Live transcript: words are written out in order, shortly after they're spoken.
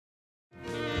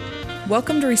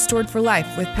Welcome to Restored for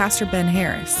Life with Pastor Ben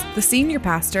Harris, the senior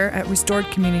pastor at Restored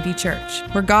Community Church,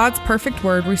 where God's perfect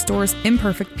word restores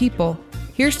imperfect people.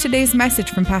 Here's today's message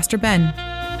from Pastor Ben.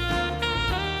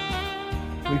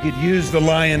 We could use the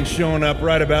lion showing up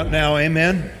right about now,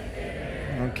 amen?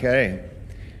 Okay.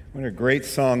 What a great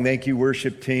song. Thank you,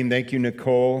 worship team. Thank you,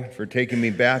 Nicole, for taking me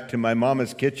back to my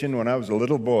mama's kitchen when I was a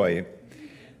little boy.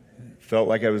 Felt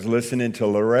like I was listening to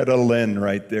Loretta Lynn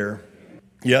right there.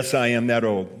 Yes, I am that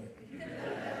old.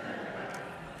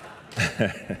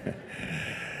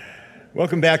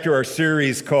 Welcome back to our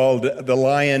series called The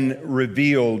Lion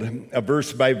Revealed, a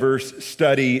verse-by-verse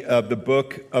study of the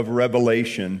book of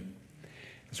Revelation.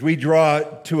 As we draw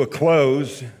to a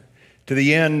close, to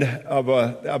the end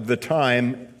of the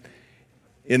time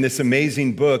in this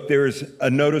amazing book, there's a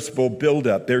noticeable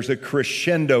buildup. There's a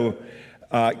crescendo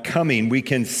coming. We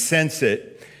can sense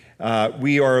it.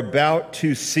 We are about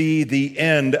to see the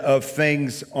end of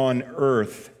things on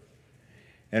earth.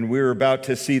 And we're about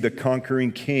to see the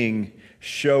conquering king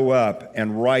show up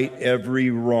and right every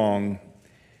wrong.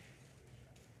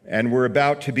 And we're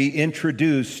about to be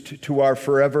introduced to our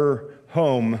forever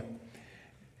home,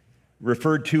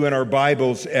 referred to in our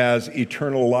Bibles as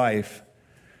eternal life.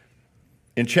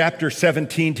 In chapter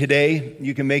 17 today,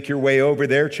 you can make your way over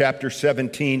there, chapter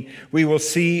 17, we will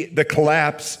see the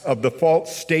collapse of the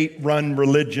false state-run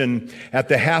religion at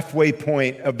the halfway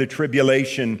point of the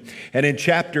tribulation. And in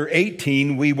chapter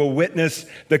 18, we will witness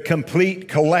the complete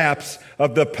collapse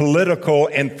of the political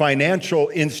and financial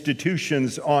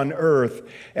institutions on earth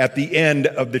at the end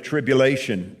of the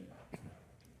tribulation.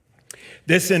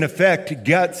 This, in effect,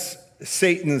 guts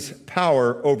Satan's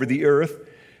power over the earth,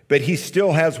 but he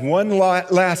still has one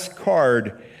last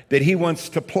card that he wants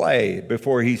to play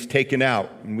before he's taken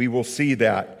out. And we will see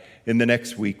that in the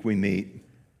next week we meet.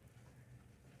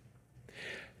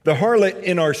 The harlot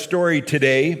in our story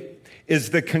today is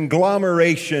the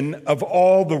conglomeration of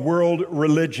all the world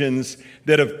religions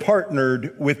that have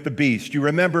partnered with the beast. You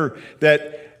remember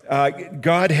that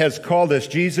God has called us,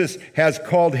 Jesus has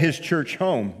called his church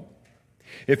home.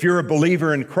 If you're a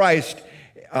believer in Christ,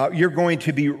 you're going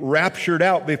to be raptured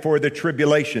out before the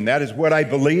tribulation. That is what I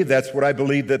believe. That's what I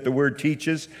believe that the Word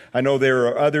teaches. I know there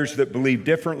are others that believe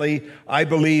differently. I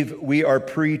believe we are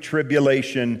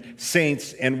pre-tribulation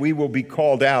saints, and we will be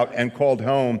called out and called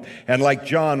home. And like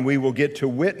John, we will get to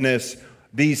witness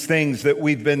these things that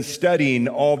we've been studying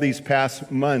all these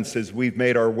past months as we've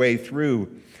made our way through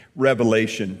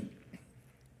Revelation.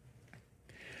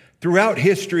 Throughout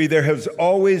history, there has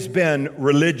always been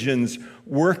religions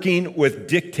working with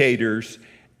dictators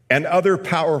and other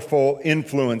powerful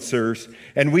influencers,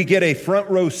 and we get a front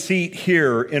row seat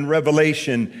here in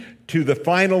Revelation to the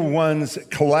final one's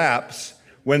collapse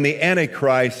when the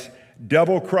Antichrist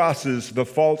double crosses the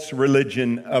false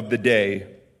religion of the day.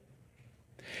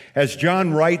 As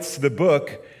John writes the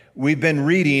book we've been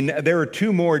reading, there are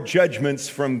two more judgments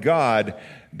from God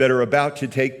that are about to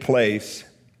take place.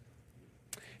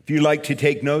 If you like to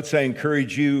take notes, I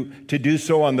encourage you to do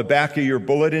so on the back of your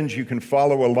bulletins. You can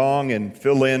follow along and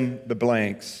fill in the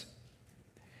blanks.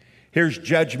 Here's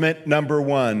judgment number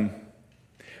one.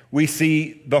 We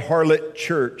see the harlot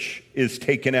church is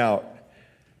taken out.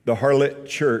 The harlot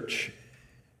church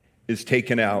is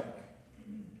taken out.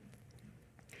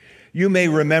 You may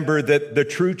remember that the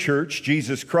true church,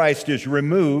 Jesus Christ, is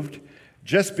removed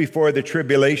just before the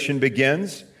tribulation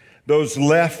begins. Those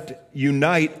left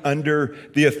unite under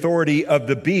the authority of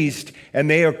the beast, and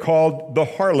they are called the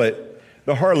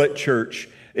harlot church.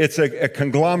 It's a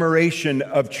conglomeration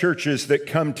of churches that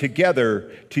come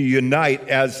together to unite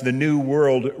as the new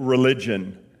world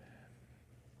religion.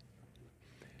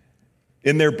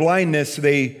 In their blindness,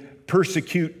 they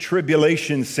persecute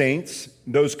tribulation saints,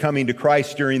 those coming to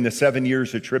Christ during the 7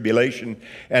 years of tribulation,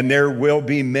 and there will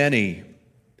be many.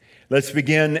 Let's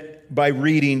begin by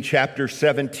reading chapter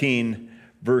 17,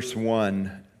 verse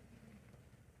 1.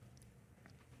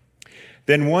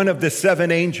 Then one of the seven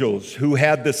angels who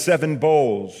had the seven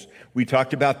bowls, we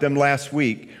talked about them last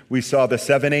week. We saw the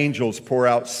seven angels pour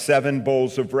out seven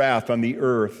bowls of wrath on the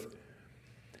earth.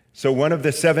 So one of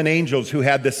the seven angels who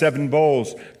had the seven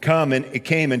bowls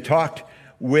came and talked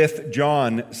with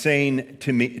John, saying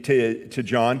to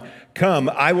John, "Come,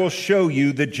 I will show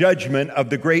you the judgment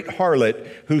of the great harlot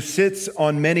who sits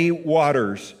on many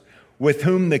waters, with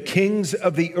whom the kings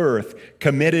of the earth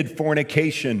committed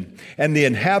fornication, and the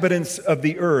inhabitants of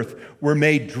the earth were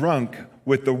made drunk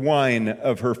with the wine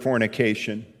of her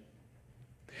fornication."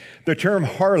 The term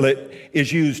harlot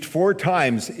is used 4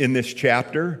 times in this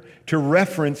chapter to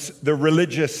reference the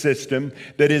religious system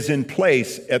that is in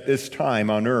place at this time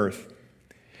on earth.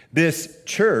 This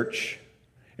church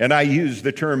and I use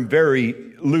the term very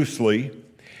loosely,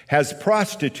 has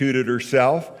prostituted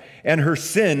herself, and her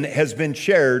sin has been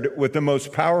shared with the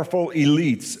most powerful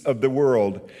elites of the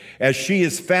world, as she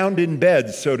is found in bed,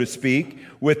 so to speak,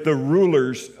 with the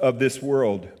rulers of this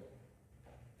world.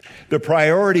 The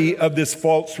priority of this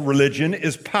false religion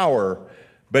is power,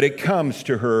 but it comes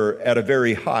to her at a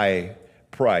very high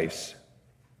price.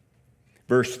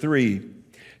 Verse 3,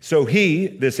 so he,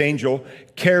 this angel,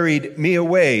 carried me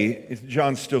away,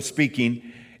 John's still speaking,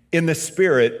 in the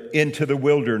spirit into the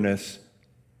wilderness.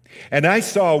 And I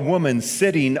saw a woman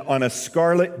sitting on a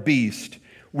scarlet beast,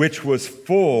 which was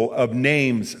full of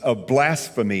names of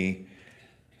blasphemy,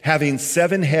 having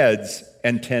 7 heads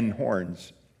and 10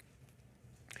 horns.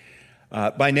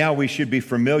 By now we should be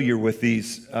familiar with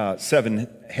these 7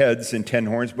 heads and 10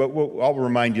 horns, but I'll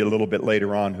remind you a little bit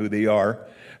later on who they are.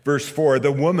 Verse 4,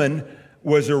 the woman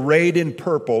was arrayed in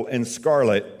purple and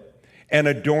scarlet and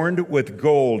adorned with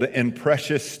gold and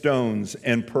precious stones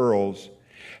and pearls,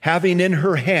 having in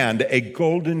her hand a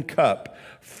golden cup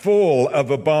full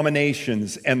of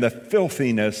abominations and the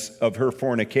filthiness of her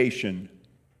fornication.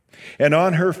 And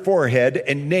on her forehead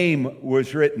a name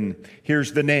was written.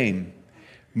 Here's the name: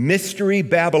 Mystery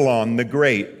Babylon the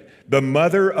Great, the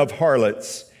mother of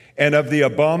harlots and of the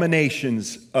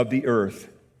abominations of the earth.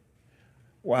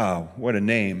 Wow, what a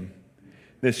name.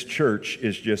 This church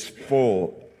is just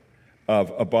full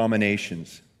of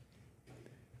abominations.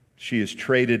 She has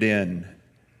traded in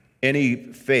any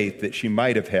faith that she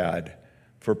might have had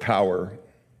for power,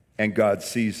 and God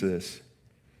sees this.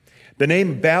 The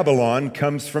name Babylon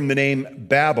comes from the name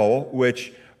Babel,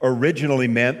 which originally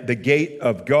meant the gate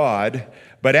of God,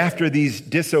 but after these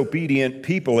disobedient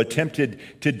people attempted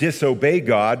to disobey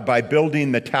God by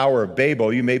building the Tower of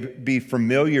Babel, you may be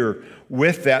familiar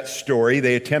with that story.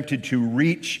 They attempted to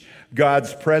reach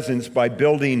God's presence by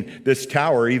building this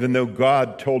tower, even though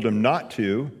God told them not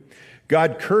to.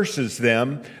 God curses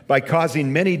them by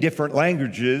causing many different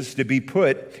languages to be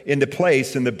put into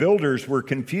place, and the builders were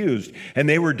confused, and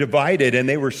they were divided, and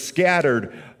they were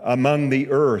scattered among the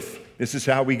earth. This is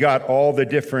how we got all the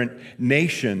different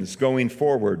nations going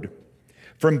forward.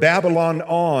 From Babylon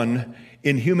on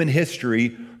in human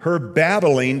history, her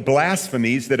babbling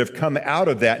blasphemies that have come out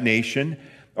of that nation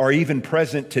are even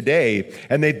present today,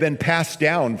 and they've been passed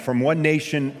down from one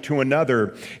nation to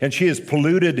another, and she has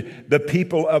polluted the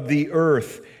people of the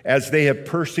earth as they have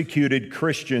persecuted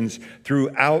Christians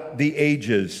throughout the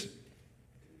ages.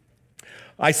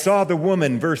 I saw the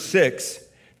woman, verse 6,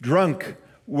 drunk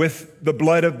with the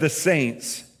blood of the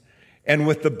saints and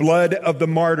with the blood of the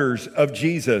martyrs of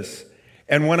Jesus.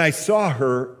 And when I saw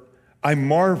her, I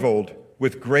marveled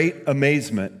with great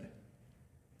amazement.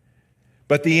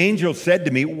 But the angel said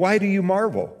to me, why do you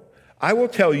marvel? I will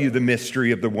tell you the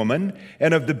mystery of the woman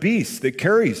and of the beast that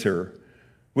carries her,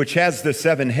 which has the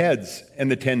 7 heads and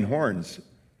the 10 horns.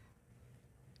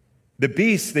 The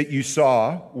beast that you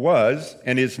saw was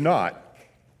and is not,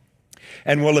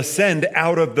 and will ascend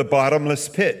out of the bottomless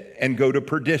pit and go to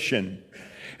perdition.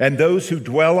 And those who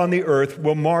dwell on the earth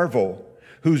will marvel,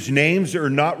 whose names are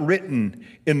not written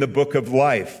in the book of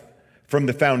life from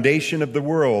the foundation of the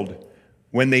world,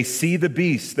 when they see the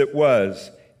beast that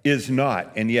was, is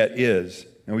not, and yet is.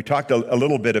 And we talked a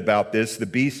little bit about this. The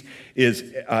beast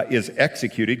is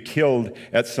executed, killed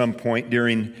at some point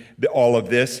during all of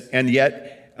this, and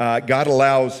yet God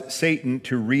allows Satan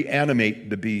to reanimate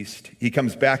the beast. He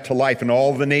comes back to life, and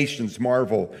all the nations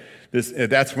marvel.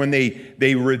 That's when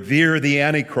they revere the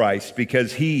Antichrist,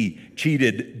 because he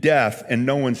cheated death, and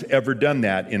no one's ever done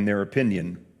that in their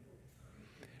opinion.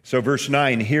 So verse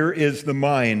 9, here is the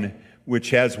mind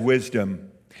which has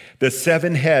wisdom. The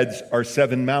 7 heads are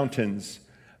 7 mountains,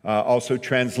 also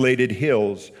translated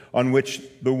hills, on which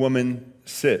the woman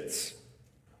sits.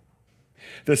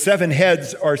 The 7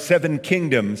 heads are 7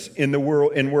 kingdoms in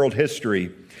world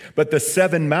history, but the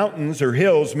 7 mountains or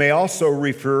hills may also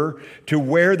refer to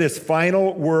where this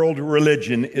final world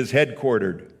religion is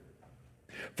headquartered.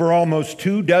 For almost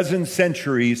 24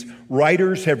 centuries,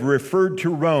 writers have referred to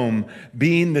Rome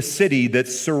being the city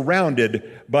that's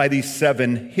surrounded by these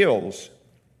 7 hills.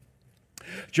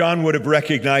 John would have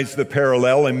recognized the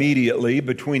parallel immediately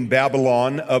between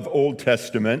Babylon of Old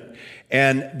Testament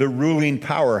and the ruling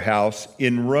powerhouse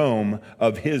in Rome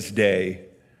of his day.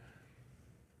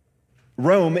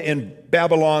 Rome, in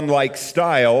Babylon-like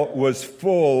style, was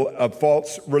full of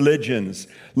false religions,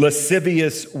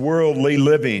 lascivious worldly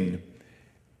living,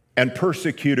 and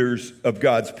persecutors of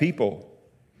God's people.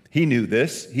 He knew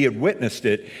this. He had witnessed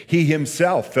it. He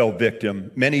himself fell victim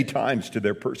many times to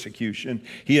their persecution.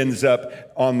 He ends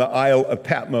up on the Isle of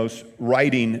Patmos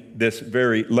writing this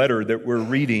very letter that we're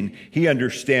reading. He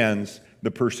understands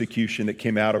the persecution that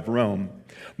came out of Rome.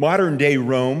 Modern day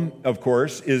Rome, of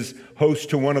course, is host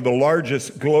to one of the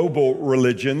largest global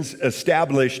religions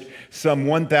established some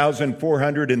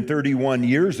 1,431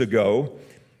 years ago.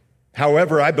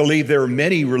 However, I believe there are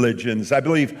many religions. I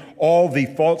believe all the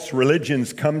false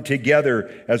religions come together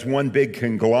as one big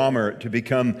conglomerate to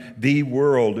become the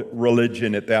world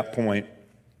religion at that point.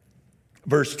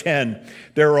 Verse 10,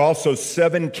 there are also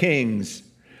 7 kings.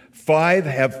 5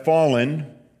 have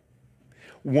fallen.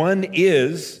 1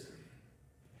 is,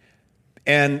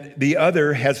 and the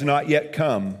other has not yet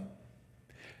come.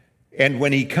 And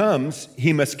when he comes,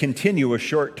 he must continue a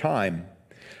short time.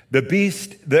 The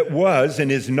beast that was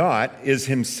and is not is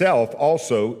himself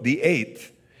also the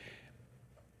 8th,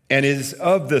 and is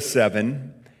of the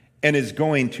 7, and is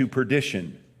going to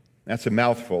perdition. That's a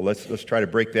mouthful. Let's try to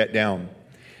break that down.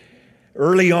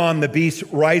 Early on, the beast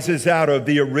rises out of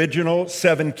the original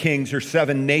 7 kings or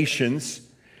 7 nations,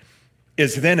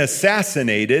 is then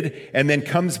assassinated, and then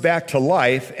comes back to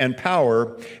life and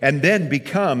power, and then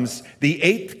becomes the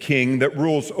 8th king that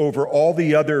rules over all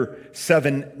the other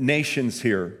 7 nations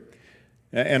here.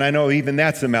 And I know even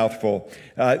that's a mouthful.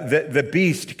 The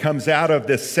beast comes out of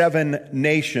the 7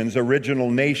 nations,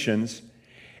 original nations,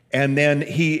 and then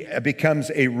he becomes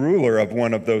a ruler of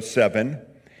one of those 7.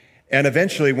 And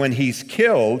eventually when he's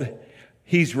killed,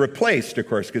 he's replaced, of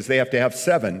course, because they have to have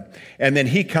 7. And then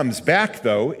he comes back,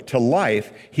 though, to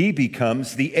life. He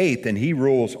becomes the 8th, and he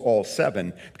rules all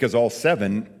 7, because all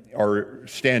 7 are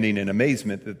standing in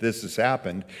amazement that this has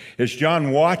happened. As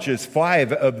John watches,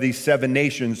 5 of these 7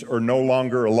 nations are no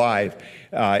longer alive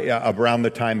around the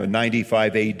time of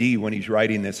 95 AD when he's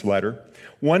writing this letter.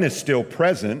 1 is still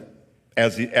present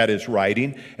at his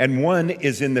writing, and 1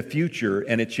 is in the future,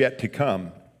 and it's yet to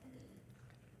come.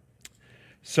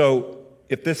 So,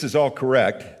 if this is all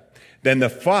correct, then the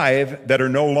 5 that are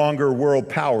no longer world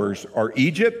powers are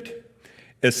Egypt,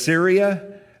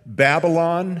 Assyria,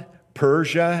 Babylon,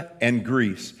 Persia, and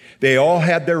Greece. They all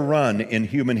had their run in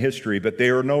human history, but they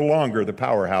are no longer the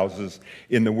powerhouses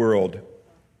in the world.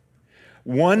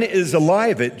 1 is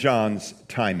alive at John's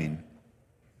timing.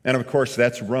 And of course,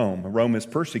 that's Rome. Rome is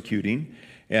persecuting,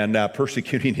 and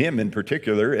persecuting him in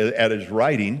particular at his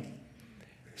writing.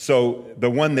 So the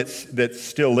one that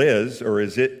still is, or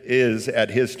is at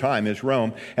his time, is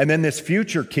Rome. And then this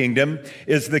future kingdom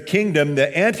is the kingdom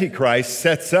that Antichrist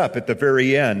sets up at the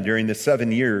very end during the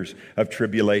 7 years of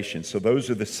tribulation. So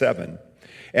those are the 7.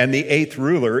 And the 8th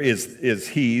ruler is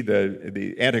he,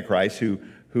 the Antichrist,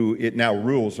 who it now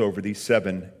rules over these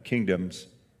 7 kingdoms.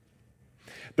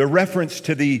 The reference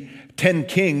to the 10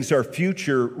 kings are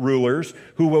future rulers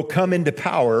who will come into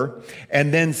power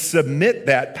and then submit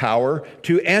that power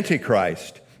to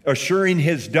Antichrist, assuring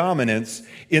his dominance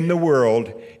in the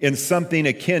world in something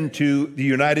akin to the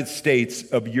United States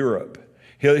of Europe.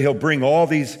 He'll bring all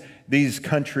these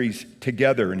countries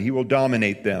together, and he will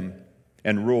dominate them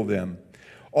and rule them.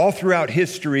 All throughout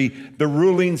history, the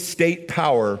ruling state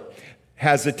power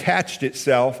has attached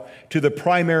itself to the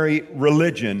primary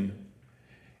religion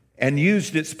and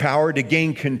used its power to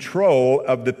gain control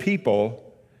of the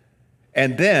people.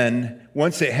 And then,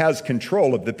 once it has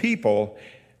control of the people,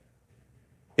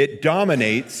 it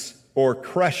dominates or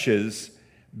crushes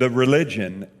the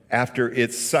religion after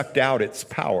it's sucked out its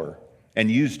power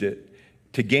and used it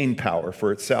to gain power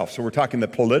for itself. So we're talking the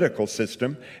political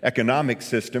system. Economic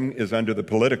system is under the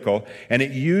political, and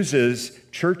it uses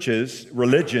churches,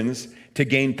 religions, to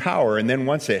gain power. And then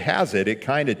once it has it, it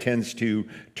kind of tends to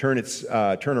turn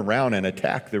around and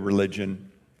attack the religion.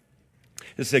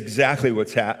 This is exactly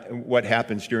what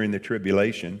happens during the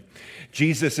tribulation.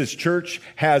 Jesus' church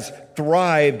has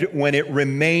thrived when it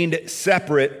remained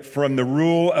separate from the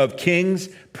rule of kings,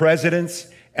 presidents,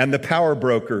 and the power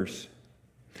brokers.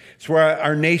 It's where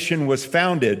our nation was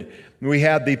founded. We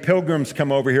had the Pilgrims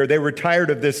come over here. They were tired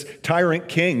of this tyrant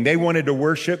king. They wanted to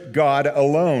worship God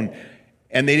alone,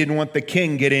 and they didn't want the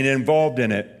king getting involved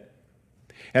in it.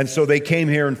 And so they came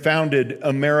here and founded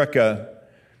America.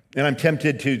 And I'm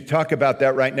tempted to talk about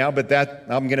that right now, but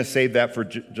I'm going to save that for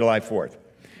July 4th.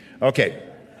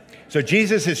 Okay, so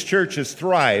Jesus' church has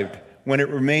thrived when it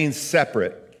remains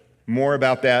separate. More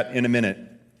about that in a minute.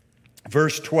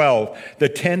 Verse 12, the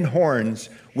 10 horns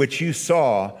which you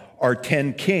saw are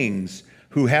 10 kings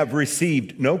who have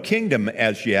received no kingdom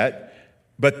as yet,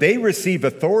 but they receive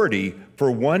authority for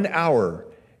 1 hour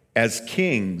as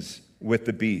kings with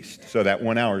the beast. So that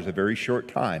 1 hour is a very short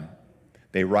time.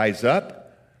 They rise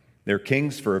up, they're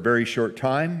kings for a very short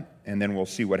time, and then we'll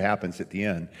see what happens at the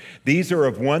end. These are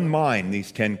of one mind,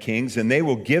 these 10 kings, and they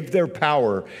will give their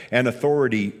power and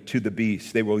authority to the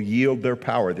beast. They will yield their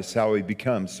power. This is how he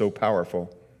becomes so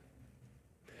powerful.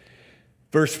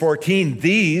 Verse 14,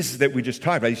 these that we just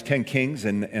talked about, these 10 kings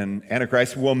and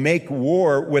Antichrist, will make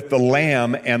war with the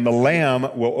Lamb, and the Lamb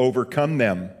will overcome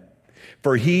them.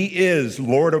 For he is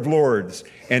Lord of lords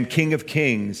and King of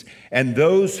kings, and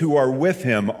those who are with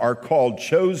him are called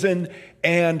chosen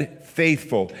and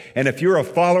faithful. And if you're a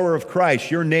follower of Christ,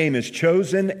 your name is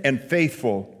chosen and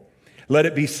faithful. Let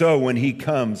it be so when he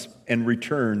comes and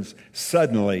returns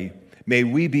suddenly. May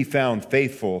we be found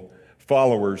faithful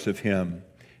followers of him,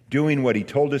 doing what he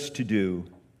told us to do.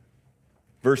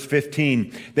 Verse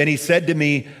 15, then he said to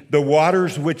me, the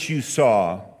waters which you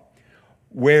saw,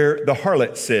 where the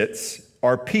harlot sits,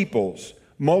 are peoples,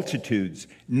 multitudes,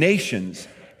 nations,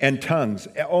 and tongues.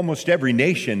 Almost every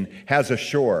nation has a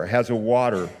shore, has a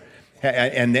water,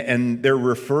 and they're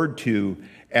referred to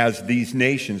as these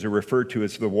nations are referred to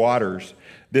as the waters.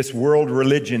 This world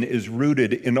religion is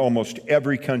rooted in almost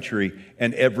every country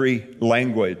and every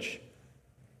language.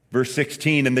 Verse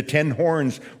 16, and the 10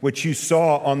 horns which you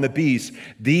saw on the beast,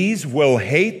 these will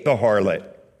hate the harlot,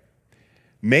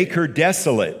 make her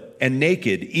desolate and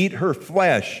naked, eat her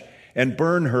flesh, and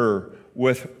burn her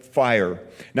with fire.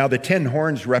 Now, the 10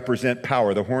 horns represent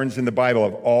power. The horns in the Bible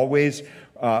have always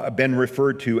been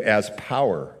referred to as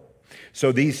power.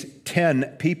 So these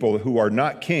 10 people who are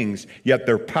not kings, yet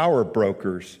they're power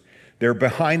brokers. They're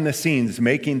behind the scenes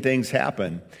making things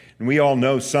happen. And we all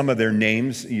know some of their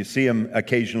names. You see them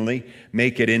occasionally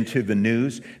make it into the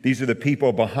news. These are the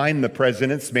people behind the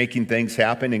presidents making things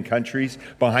happen in countries,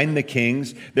 behind the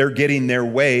kings. They're getting their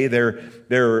way.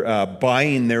 They're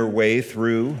buying their way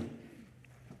through.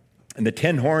 And the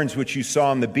 10 horns which you saw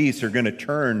on the beast are going to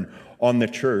turn on the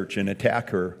church and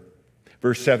attack her.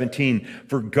 Verse 17,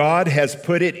 for God has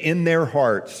put it in their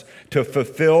hearts to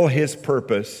fulfill his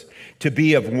purpose, to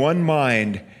be of one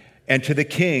mind, and to the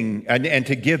king, and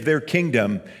to give their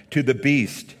kingdom to the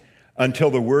beast until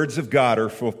the words of God are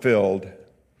fulfilled.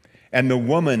 And the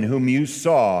woman whom you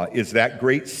saw is that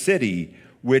great city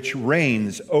which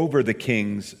reigns over the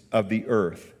kings of the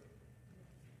earth.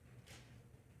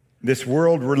 This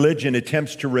world religion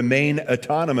attempts to remain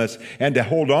autonomous and to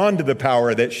hold on to the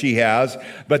power that she has,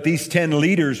 but these 10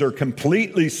 leaders are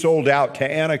completely sold out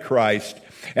to Antichrist.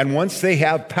 And once they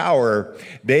have power,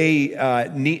 they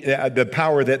need the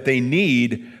power that they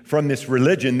need from this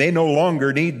religion. They no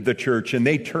longer need the church, and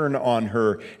they turn on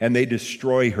her and they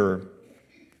destroy her.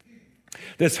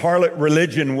 This harlot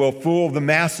religion will fool the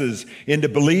masses into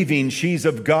believing she's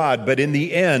of God, but in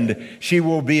the end, she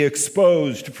will be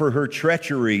exposed for her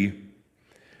treachery.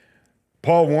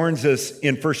 Paul warns us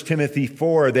in 1 Timothy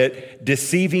 4 that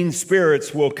deceiving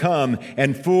spirits will come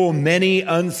and fool many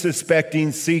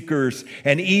unsuspecting seekers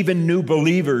and even new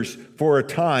believers for a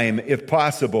time, if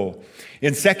possible.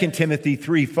 In 2 Timothy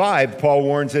 3:5, Paul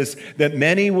warns us that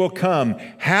many will come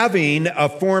having a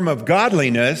form of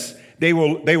godliness. They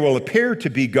will appear to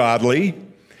be godly,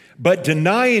 but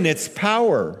denying its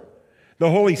power. The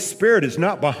Holy Spirit is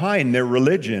not behind their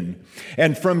religion.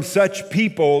 And from such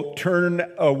people, turn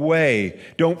away.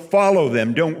 Don't follow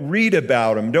them. Don't read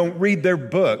about them. Don't read their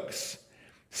books.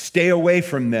 Stay away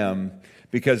from them,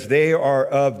 because they are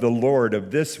of the Lord of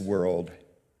this world.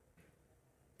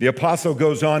 The apostle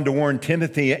goes on to warn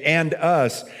Timothy and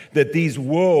us that these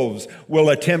wolves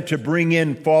will attempt to bring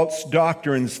in false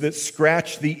doctrines that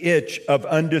scratch the itch of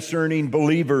undiscerning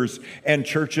believers and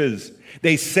churches.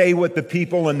 They say what the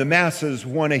people and the masses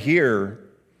want to hear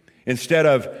instead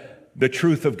of the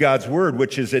truth of God's word,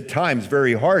 which is at times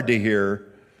very hard to hear.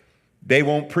 They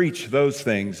won't preach those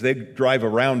things. They drive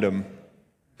around them.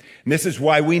 And this is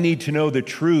why we need to know the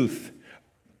truth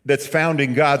that's found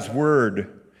in God's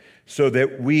word, so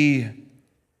that we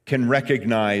can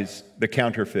recognize the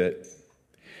counterfeit.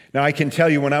 Now, I can tell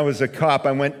you, when I was a cop,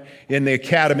 I went in the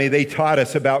academy. They taught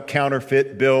us about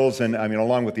counterfeit bills, and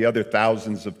along with the other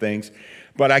thousands of things.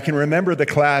 But I can remember the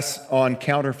class on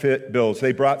counterfeit bills.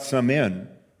 They brought some in.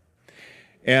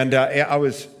 And I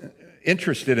was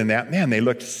interested in that. Man, they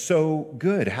looked so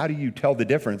good. How do you tell the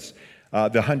difference?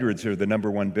 The hundreds are the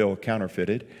number one bill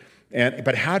counterfeited.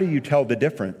 But how do you tell the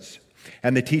difference?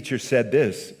 And the teacher said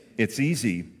this: it's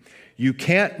easy. You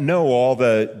can't know all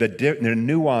the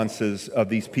nuances of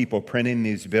these people printing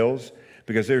these bills,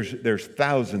 because there's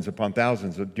thousands upon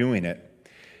thousands of doing it.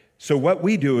 So what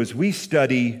we do is we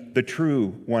study the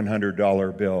true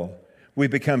 $100 bill. We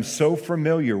become so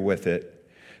familiar with it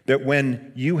that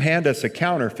when you hand us a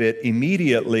counterfeit,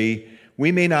 immediately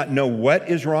we may not know what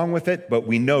is wrong with it, but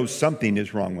we know something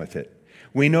is wrong with it.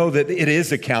 We know that it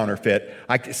is a counterfeit.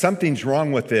 Something's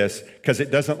wrong with this because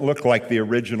it doesn't look like the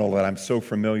original that I'm so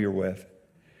familiar with.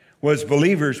 Well, as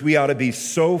believers, we ought to be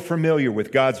so familiar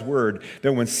with God's word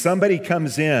that when somebody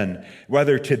comes in,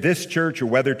 whether to this church or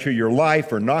whether to your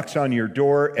life or knocks on your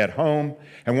door at home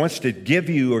and wants to give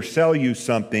you or sell you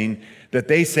something that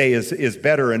they say is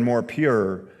better and more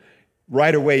pure,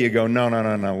 right away you go,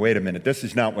 no, wait a minute. This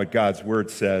is not what God's word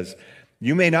says.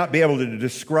 You may not be able to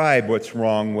describe what's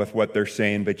wrong with what they're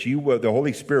saying, but the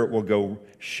Holy Spirit will go,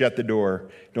 shut the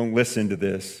door. Don't listen to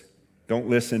this. Don't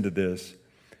listen to this.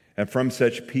 And from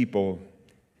such people,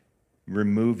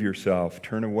 remove yourself,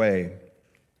 turn away.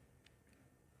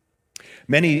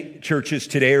 Many churches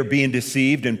today are being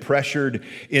deceived and pressured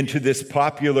into this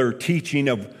popular teaching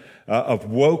of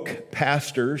woke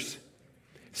pastors,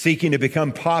 seeking to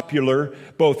become popular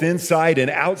both inside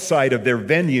and outside of their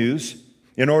venues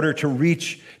in order to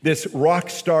reach this rock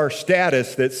star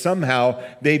status that somehow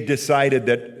they've decided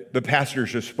that the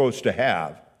pastors are supposed to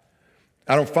have.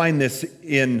 I don't find this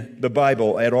in the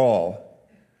Bible at all.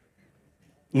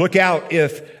 Look out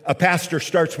if a pastor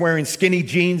starts wearing skinny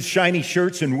jeans, shiny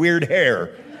shirts, and weird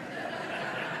hair.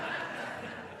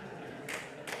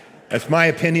 That's my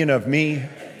opinion of me.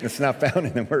 It's not found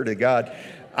in the Word of God.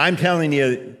 I'm telling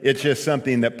you, it's just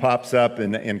something that pops up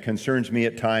and concerns me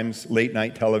at times, late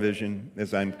night television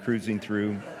as I'm cruising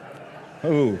through.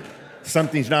 Oh,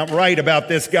 something's not right about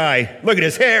this guy. Look at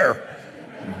his hair.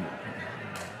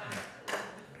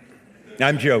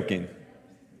 I'm joking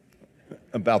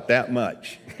about that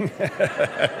much.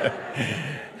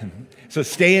 So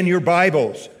stay in your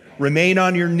Bibles, remain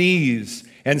on your knees,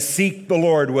 and seek the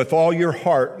Lord with all your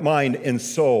heart, mind, and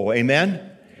soul.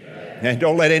 Amen? And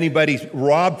don't let anybody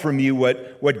rob from you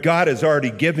what God has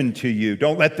already given to you.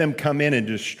 Don't let them come in and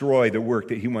destroy the work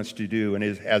that He wants to do and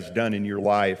has done in your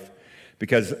life.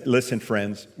 Because, listen,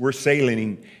 friends, we're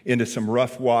sailing into some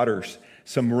rough waters,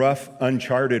 some rough,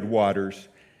 uncharted waters.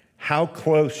 How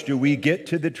close do we get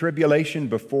to the tribulation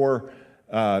before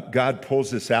God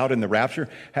pulls us out in the rapture?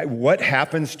 What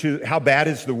happens to, how bad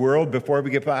is the world before we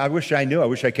get, I wish I knew. I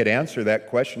wish I could answer that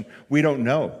question. We don't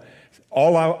know.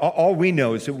 All we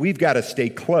know is that we've got to stay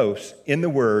close in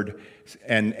the Word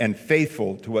and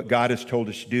faithful to what God has told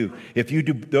us to do. If you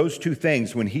do those two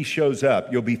things, when He shows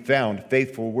up, you'll be found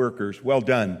faithful workers. Well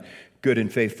done, good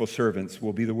and faithful servants,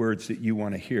 will be the words that you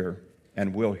want to hear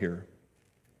and will hear.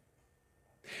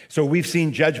 So we've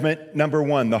seen judgment number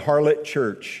one. The harlot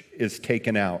church is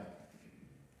taken out.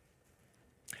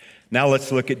 Now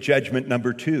let's look at judgment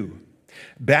number two.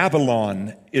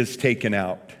 Babylon is taken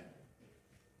out.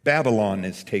 Babylon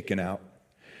is taken out.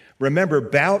 Remember,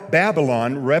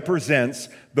 Babylon represents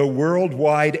the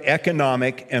worldwide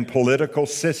economic and political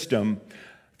system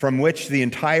from which the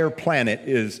entire planet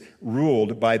is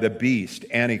ruled by the beast,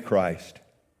 Antichrist.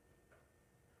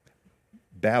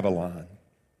 Babylon.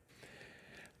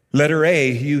 Letter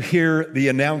A, you hear the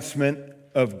announcement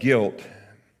of guilt.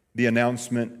 The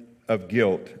announcement of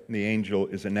guilt. The angel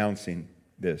is announcing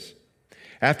this.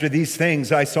 After these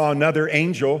things, I saw another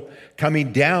angel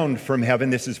coming down from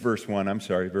heaven. This is verse 1. I'm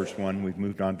sorry, verse 1. We've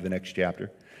moved on to the next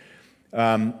chapter.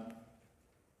 And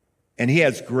he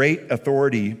has great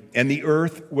authority, and the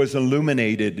earth was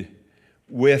illuminated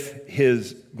with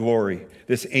his glory.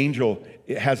 This angel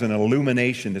has an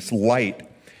illumination, this light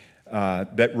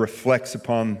that reflects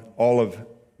upon all of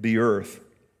the earth.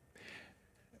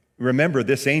 Remember,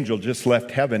 this angel just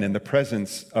left heaven in the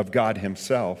presence of God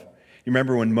Himself. You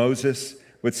remember when Moses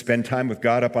would spend time with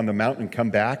God up on the mountain and come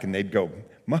back, and they'd go,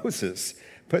 Moses,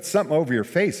 put something over your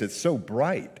face. It's so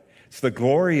bright. It's the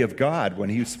glory of God when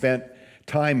he spent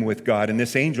time with God. And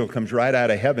this angel comes right out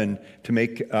of heaven to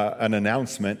make an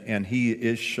announcement, and he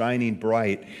is shining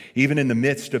bright. Even in the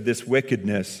midst of this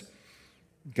wickedness,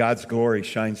 God's glory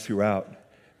shines throughout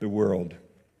the world.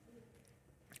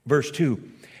 Verse 2,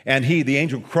 and he, the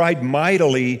angel, cried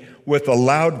mightily with a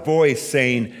loud voice,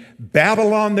 saying,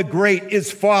 Babylon the Great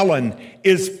is fallen,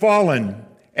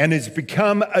 and has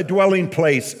become a dwelling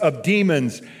place of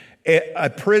demons, a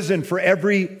prison for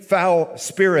every foul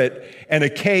spirit, and a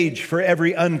cage for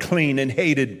every unclean and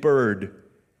hated bird.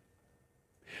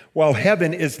 While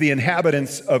heaven is the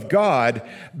inhabitants of God,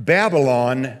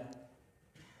 Babylon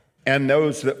and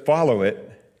those that follow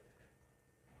it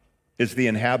is the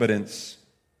inhabitants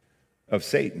of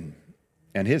Satan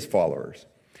and his followers.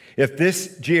 If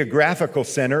this geographical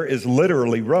center is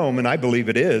literally Rome, and I believe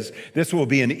it is, this will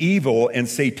be an evil and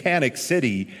satanic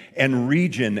city and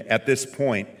region at this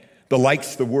point, the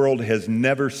likes the world has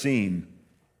never seen.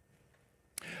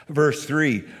 Verse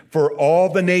 3, for all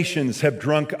the nations have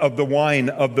drunk of the wine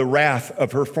of the wrath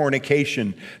of her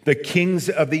fornication. The kings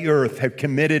of the earth have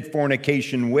committed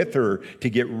fornication with her to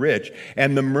get rich,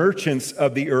 and the merchants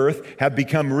of the earth have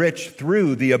become rich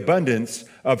through the abundance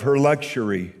of her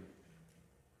luxury.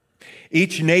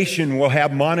 Each nation will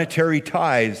have monetary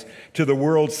ties to the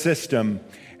world system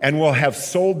and will have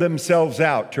sold themselves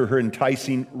out to her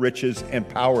enticing riches and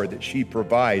power that she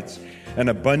provides, and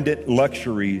abundant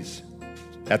luxuries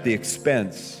at the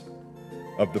expense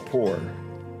of the poor.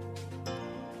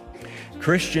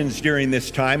 Christians during this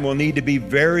time will need to be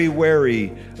very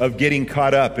wary of getting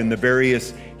caught up in the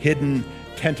various hidden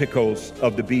tentacles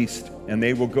of the beast, and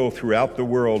they will go throughout the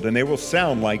world, and they will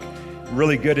sound like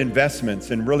really good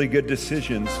investments and really good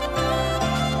decisions.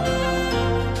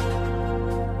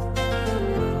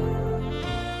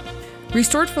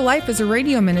 Restored for Life is a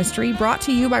radio ministry brought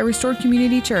to you by Restored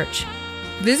Community Church.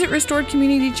 Visit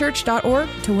restoredcommunitychurch.org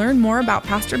to learn more about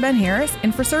Pastor Ben Harris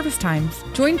and for service times.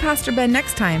 Join Pastor Ben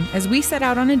next time as we set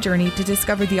out on a journey to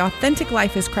discover the authentic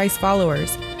life as Christ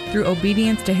followers through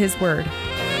obedience to His Word.